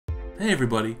Hey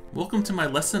everybody, welcome to my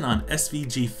lesson on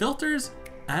SVG filters,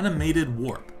 animated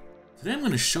warp. Today I'm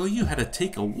going to show you how to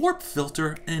take a warp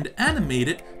filter and animate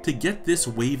it to get this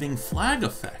waving flag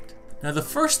effect. Now the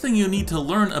first thing you need to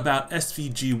learn about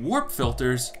SVG warp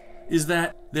filters is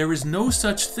that there is no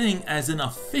such thing as an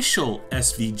official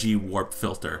SVG warp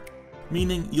filter,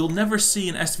 meaning you'll never see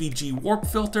an SVG warp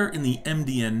filter in the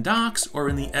MDN docs or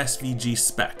in the SVG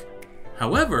spec.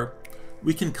 However,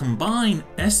 we can combine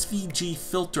SVG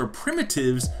filter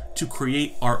primitives to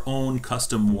create our own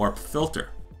custom warp filter.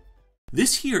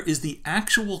 This here is the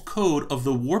actual code of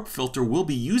the warp filter we'll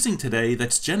be using today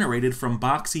that's generated from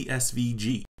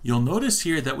BoxySVG. You'll notice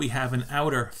here that we have an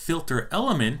outer filter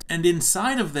element, and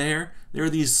inside of there are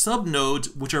these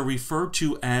subnodes which are referred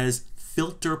to as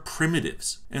filter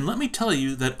primitives. And let me tell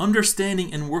you that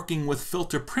understanding and working with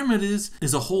filter primitives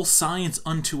is a whole science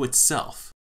unto itself.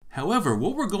 However,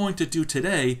 what we're going to do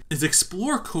today is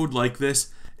explore code like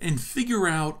this and figure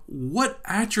out what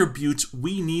attributes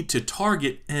we need to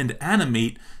target and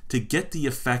animate to get the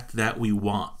effect that we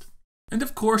want. And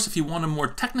of course, if you want a more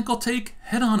technical take,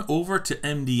 head on over to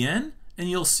MDN and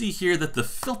you'll see here that the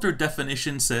filter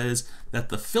definition says that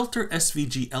the filter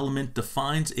SVG element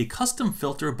defines a custom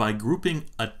filter by grouping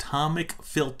atomic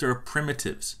filter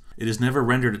primitives. It is never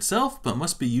rendered itself, but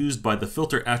must be used by the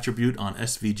filter attribute on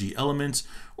SVG elements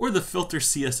or the filter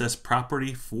CSS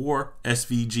property for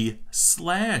SVG/HTML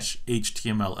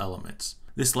elements.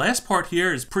 This last part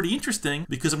here is pretty interesting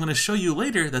because I'm going to show you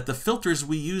later that the filters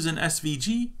we use in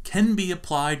SVG can be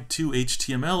applied to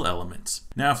HTML elements.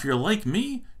 Now, if you're like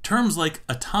me, terms like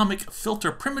atomic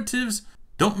filter primitives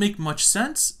don't make much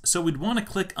sense, so we'd want to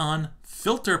click on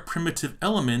filter primitive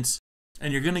elements,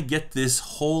 and you're going to get this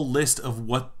whole list of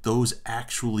what those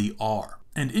actually are.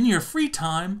 And in your free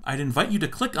time, I'd invite you to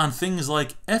click on things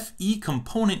like FE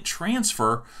component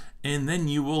transfer, and then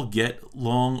you will get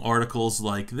long articles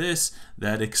like this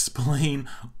that explain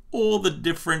all the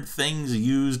different things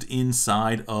used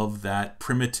inside of that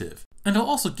primitive. And I'll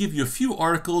also give you a few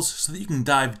articles so that you can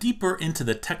dive deeper into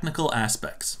the technical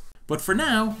aspects. But for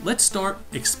now, let's start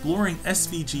exploring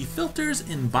SVG filters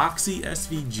in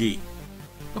BoxySVG.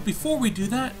 But before we do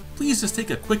that, please just take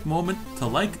a quick moment to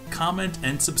like, comment,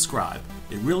 and subscribe.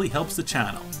 It really helps the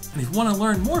channel. And if you want to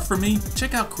learn more from me,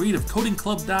 check out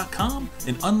creativecodingclub.com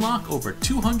and unlock over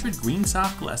 200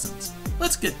 GreenSock lessons.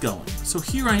 Let's get going. So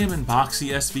here I am in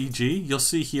BoxySVG. You'll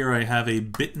see here I have a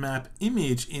bitmap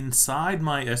image inside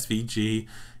my SVG.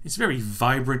 It's very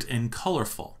vibrant and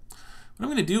colorful. What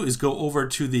I'm going to do is go over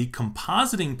to the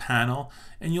compositing panel,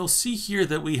 and you'll see here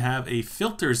that we have a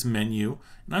filters menu,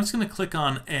 and I'm just going to click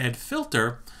on add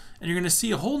filter, and you're going to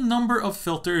see a whole number of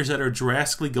filters that are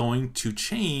drastically going to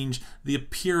change the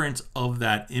appearance of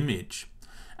that image.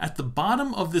 At the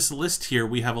bottom of this list here,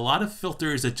 we have a lot of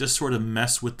filters that just sort of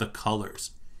mess with the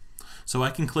colors. So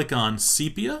I can click on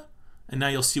sepia, and now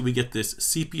you'll see we get this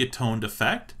sepia toned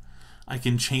effect. I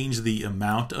can change the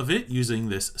amount of it using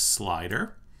this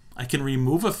slider. I can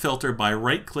remove a filter by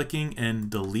right-clicking and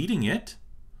deleting it.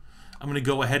 I'm going to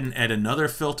go ahead and add another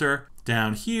filter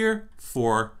down here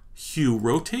for hue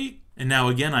rotate. And now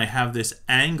again, I have this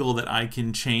angle that I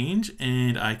can change,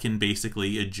 and I can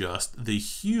basically adjust the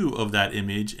hue of that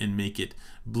image and make it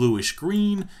bluish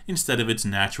green instead of its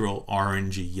natural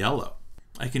orangey yellow.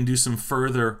 I can do some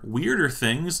further weirder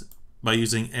things by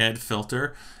using add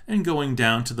filter and going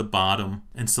down to the bottom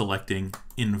and selecting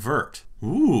invert.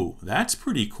 Ooh, that's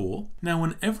pretty cool. Now,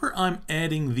 whenever I'm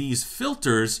adding these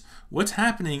filters, what's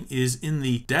happening is in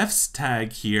the defs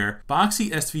tag here,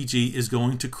 BoxySVG is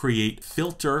going to create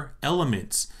filter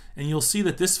elements. And you'll see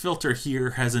that this filter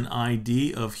here has an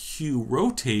ID of hue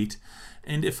rotate.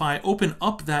 And if I open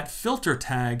up that filter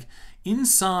tag,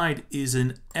 inside is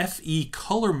an FE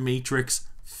color matrix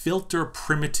filter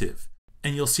primitive.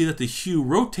 And you'll see that the hue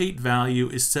rotate value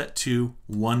is set to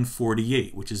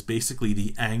 148, which is basically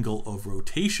the angle of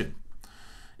rotation.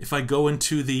 If I go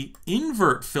into the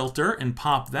invert filter and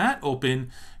pop that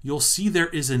open, you'll see there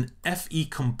is an FE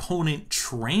component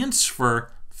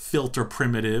transfer filter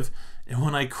primitive. And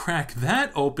when I crack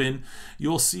that open,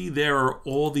 you'll see there are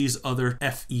all these other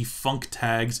FE func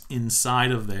tags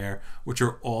inside of there, which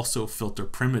are also filter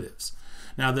primitives.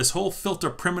 Now, this whole filter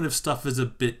primitive stuff is a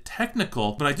bit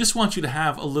technical, but I just want you to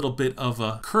have a little bit of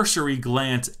a cursory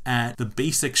glance at the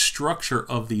basic structure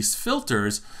of these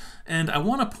filters. And I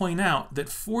want to point out that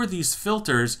for these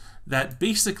filters that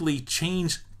basically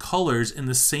change colors in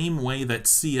the same way that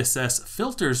CSS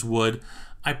filters would,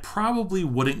 I probably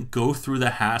wouldn't go through the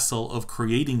hassle of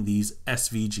creating these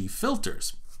SVG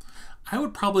filters. I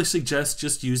would probably suggest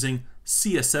just using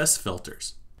CSS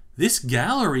filters. This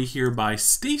gallery here by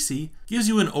Stacy gives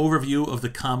you an overview of the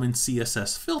common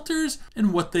CSS filters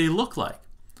and what they look like.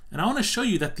 And I want to show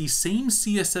you that these same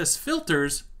CSS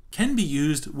filters can be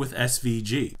used with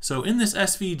SVG. So in this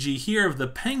SVG here of the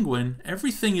penguin,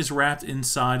 everything is wrapped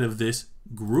inside of this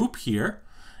group here.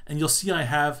 And you'll see I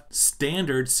have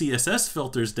standard CSS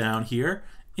filters down here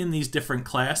in these different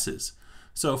classes.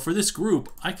 So for this group,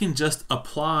 I can just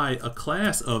apply a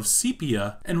class of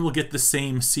sepia and we'll get the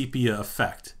same sepia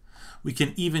effect. We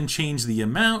can even change the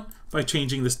amount by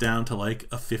changing this down to like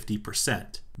a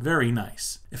 50%. Very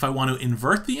nice. If I want to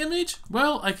invert the image,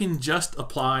 well, I can just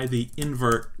apply the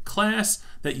invert class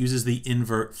that uses the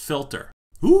invert filter.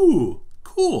 Ooh,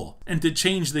 cool. And to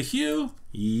change the hue,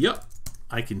 yep,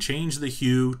 I can change the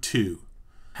hue too.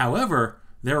 However,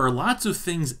 there are lots of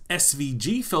things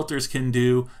SVG filters can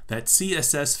do that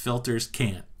CSS filters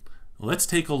can't. Let's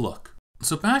take a look.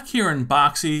 So back here in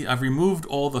Boxy, I've removed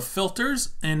all the filters,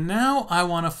 and now I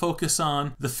want to focus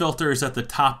on the filters at the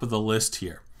top of the list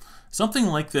here. Something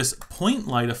like this point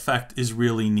light effect is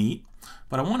really neat,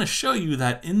 but I want to show you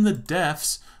that in the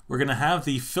defs, we're going to have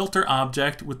the filter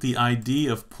object with the ID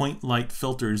of point light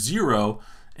filter 0,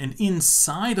 and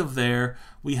inside of there,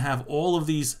 we have all of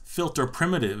these filter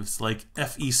primitives like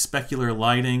FE specular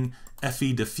lighting,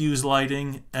 FE diffuse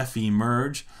lighting, FE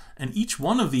merge. And each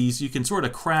one of these you can sort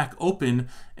of crack open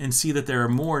and see that there are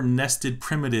more nested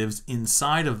primitives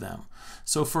inside of them.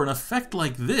 So for an effect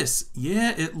like this,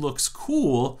 yeah, it looks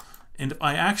cool. And if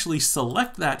I actually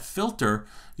select that filter,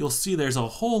 you'll see there's a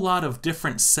whole lot of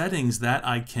different settings that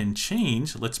I can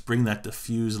change. Let's bring that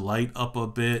diffuse light up a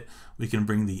bit. We can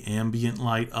bring the ambient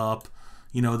light up.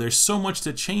 You know, there's so much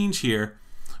to change here,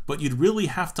 but you'd really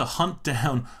have to hunt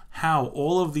down how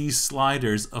all of these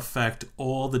sliders affect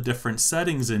all the different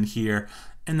settings in here,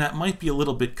 and that might be a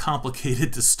little bit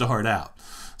complicated to start out.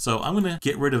 So I'm going to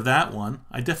get rid of that one.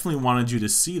 I definitely wanted you to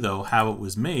see though how it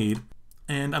was made,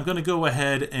 and I'm going to go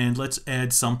ahead and let's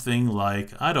add something like,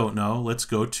 I don't know, let's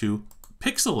go to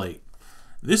pixelate.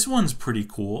 This one's pretty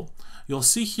cool. You'll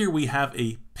see here we have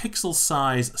a pixel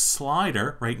size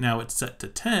slider. Right now it's set to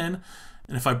 10.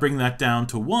 And if I bring that down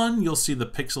to 1, you'll see the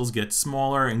pixels get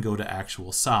smaller and go to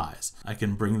actual size. I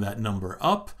can bring that number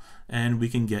up and we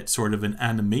can get sort of an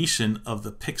animation of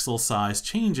the pixel size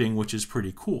changing, which is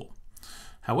pretty cool.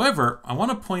 However, I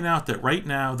want to point out that right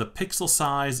now the pixel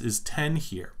size is 10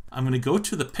 here. I'm going to go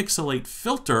to the pixelate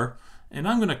filter and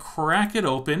I'm going to crack it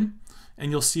open, and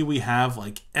you'll see we have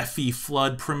like FE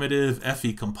flood primitive,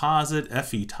 FE composite,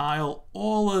 FE tile,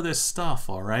 all of this stuff,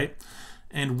 all right?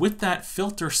 And with that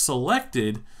filter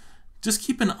selected, just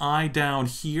keep an eye down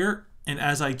here, and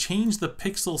as I change the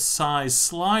pixel size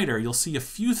slider, you'll see a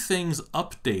few things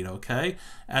update, okay?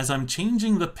 As I'm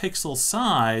changing the pixel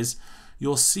size,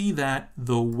 you'll see that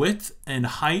the width and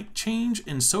height change,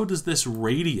 and so does this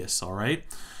radius, all right?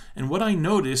 And what I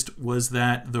noticed was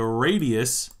that the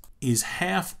radius is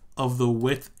half of the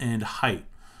width and height.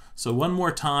 So one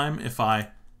more time, if I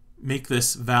make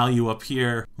this value up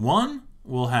here 1,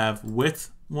 we'll have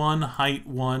width 1, height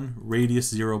 1,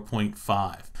 radius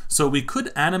 0.5. So we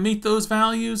could animate those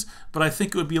values, but I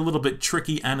think it would be a little bit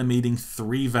tricky animating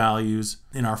 3 values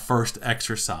in our first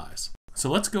exercise. So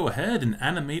let's go ahead and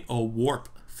animate a warp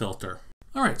filter.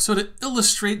 All right, so to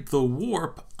illustrate the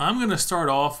warp, I'm going to start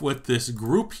off with this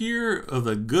group here of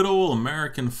the good old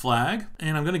American flag,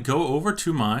 and I'm going to go over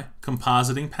to my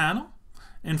compositing panel,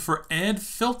 and for add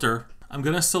filter, I'm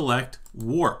going to select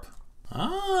warp.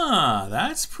 Ah,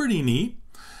 that's pretty neat.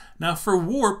 Now for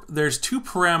warp, there's 2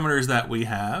 parameters that we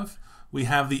have. We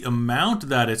have the amount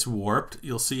that it's warped.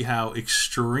 You'll see how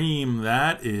extreme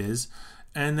that is.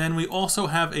 And then we also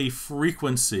have a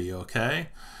frequency, okay?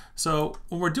 So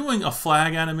when we're doing a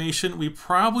flag animation, we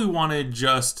probably want to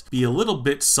just be a little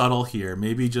bit subtle here.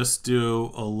 Maybe just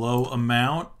do a low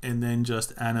amount and then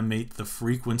just animate the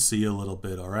frequency a little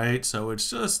bit, all right? So it's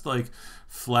just like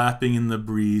flapping in the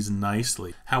breeze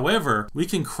nicely. However, we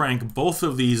can crank both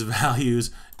of these values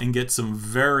and get some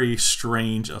very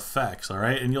strange effects, all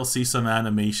right? And you'll see some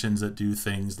animations that do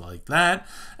things like that,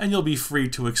 and you'll be free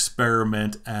to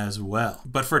experiment as well.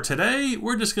 But for today,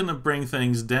 we're just gonna bring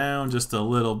things down just a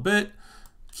little bit,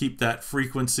 keep that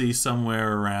frequency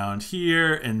somewhere around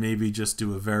here, and maybe just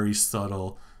do a very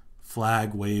subtle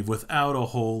flag wave without a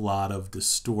whole lot of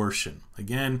distortion.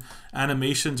 Again,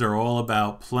 animations are all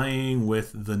about playing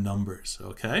with the numbers,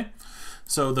 okay?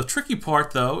 So the tricky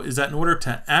part though is that in order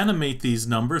to animate these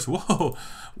numbers, whoa,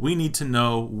 we need to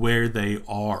know where they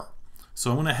are.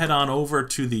 So I'm gonna head on over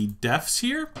to the defs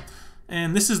here,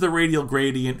 and this is the radial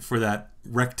gradient for that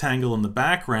rectangle in the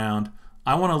background.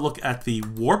 I wanna look at the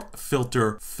warp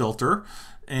filter,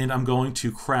 and I'm going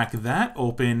to crack that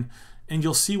open, and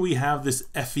you'll see we have this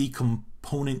FE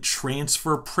component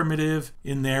transfer primitive.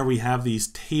 In there we have these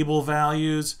table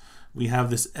values, we have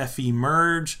this FE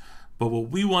merge, but what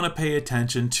we want to pay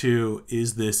attention to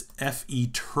is this FE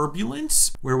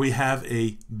turbulence, where we have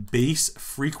a base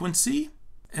frequency,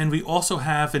 and we also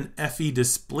have an FE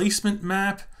displacement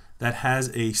map that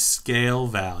has a scale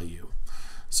value.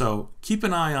 So keep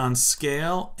an eye on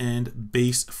scale and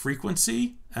base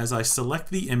frequency as I select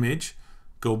the image,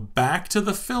 go back to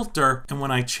the filter, and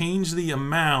when I change the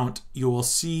amount, you will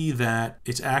see that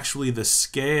it's actually the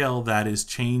scale that is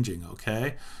changing,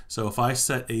 okay? So if I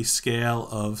set a scale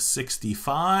of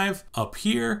 65 up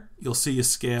here, you'll see a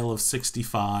scale of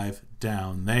 65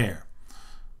 down there.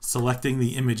 Selecting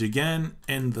the image again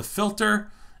and the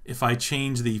filter, if I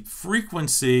change the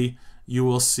frequency, you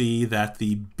will see that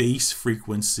the base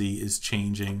frequency is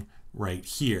changing right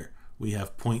here. We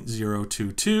have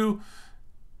 0.022.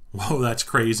 Whoa, that's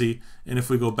crazy. And if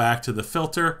we go back to the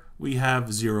filter, we have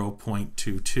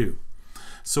 0.22.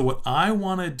 So what I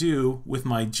want to do with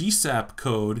my GSAP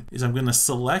code is I'm going to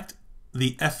select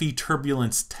the FE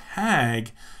turbulence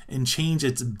tag and change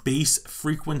its base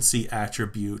frequency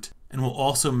attribute. And we'll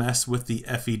also mess with the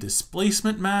FE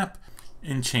displacement map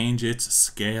and change its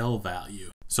scale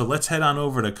value. So let's head on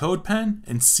over to CodePen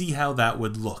and see how that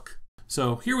would look.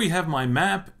 So here we have my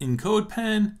map in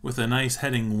CodePen with a nice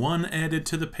heading 1 added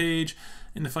to the page.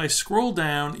 And if I scroll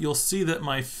down, you'll see that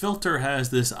my filter has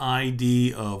this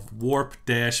ID of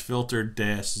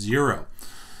warp-filter-0.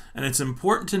 And it's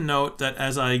important to note that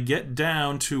as I get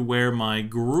down to where my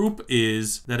group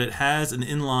is, that it has an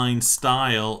inline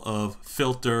style of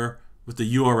filter with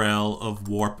the URL of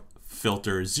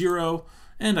warp-filter-0.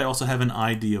 And I also have an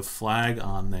ID of flag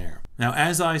on there. Now,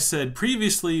 as I said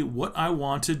previously, what I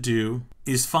want to do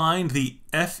is find the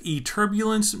FE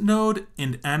turbulence node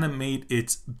and animate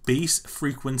its base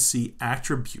frequency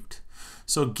attribute.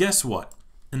 So guess what?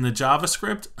 In the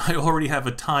JavaScript, I already have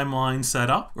a timeline set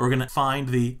up. We're going to find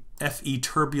the FE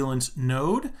turbulence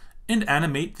node and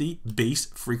animate the base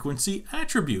frequency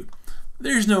attribute.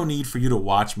 There's no need for you to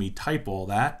watch me type all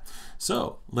that.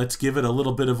 So let's give it a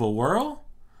little bit of a whirl.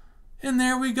 And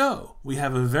there we go. We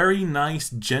have a very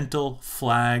nice, gentle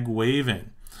flag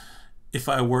waving. If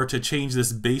I were to change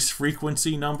this base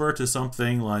frequency number to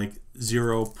something like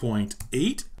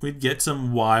 0.8, we'd get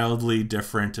some wildly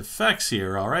different effects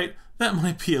here, all right? That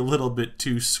might be a little bit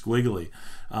too squiggly.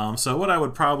 So what I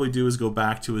would probably do is go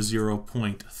back to a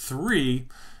 0.3.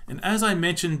 And as I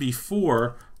mentioned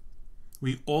before,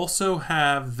 we also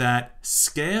have that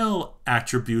scale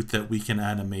attribute that we can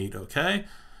animate, okay?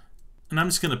 And I'm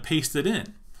just going to paste it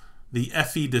in. The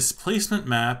FE displacement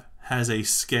map has a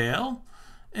scale,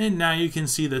 and now you can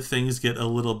see that things get a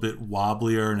little bit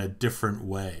wobblier in a different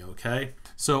way, okay?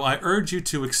 So I urge you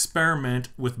to experiment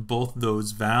with both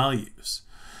those values.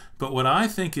 But what I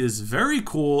think is very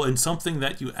cool and something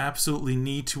that you absolutely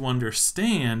need to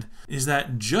understand is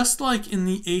that just like in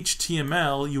the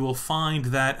HTML, you will find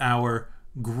that our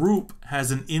group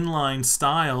has an inline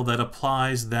style that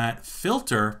applies that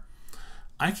filter.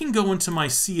 I can go into my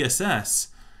CSS,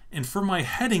 and for my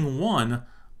heading 1,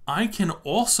 I can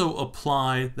also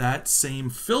apply that same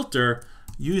filter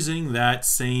using that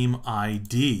same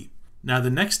ID. Now the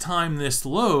next time this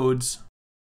loads,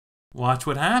 watch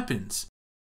what happens.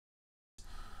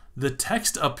 The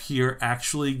text up here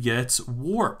actually gets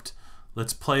warped.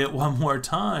 Let's play it one more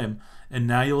time, and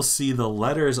now you'll see the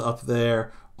letters up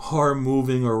there are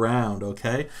moving around,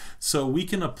 okay? So we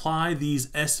can apply these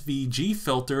SVG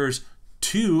filters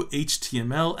to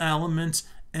HTML elements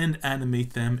and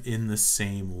animate them in the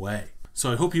same way.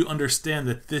 So I hope you understand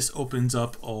that this opens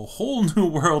up a whole new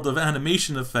world of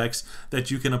animation effects that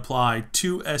you can apply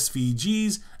to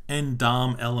SVGs and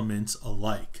DOM elements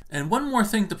alike. And one more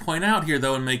thing to point out here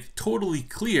though and make totally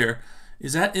clear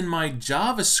is that in my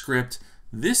JavaScript,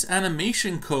 this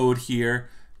animation code here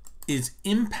is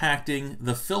impacting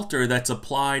the filter that's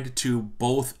applied to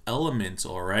both elements,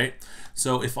 all right?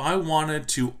 So if I wanted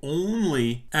to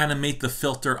only animate the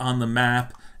filter on the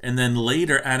map and then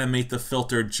later animate the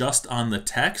filter just on the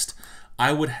text,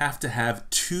 I would have to have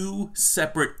 2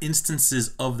 separate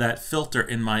instances of that filter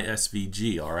in my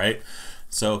SVG, all right?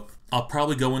 So I'll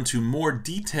probably go into more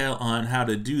detail on how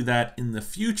to do that in the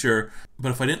future,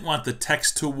 but if I didn't want the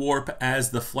text to warp as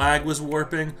the flag was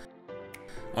warping,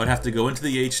 I would have to go into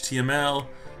the HTML,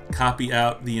 copy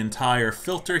out the entire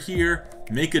filter here,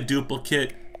 make a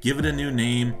duplicate, give it a new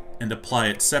name, and apply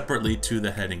it separately to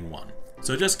the heading 1.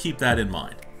 So just keep that in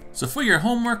mind. So for your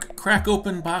homework, crack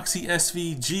open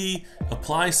BoxySVG,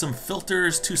 apply some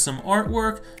filters to some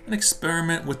artwork, and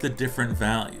experiment with the different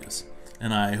values.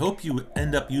 and I hope you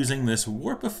end up using this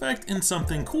warp effect in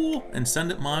something cool and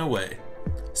send it my way.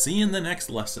 See you in the next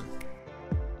lesson.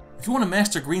 If you want to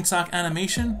master GreenSock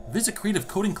animation, visit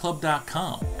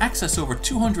creativecodingclub.com. Access over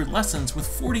 200 lessons with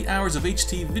 40 hours of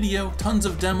HT video, tons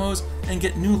of demos, and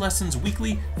get new lessons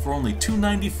weekly for only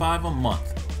 $2.95 a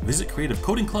month. Visit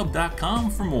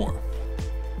creativecodingclub.com for more.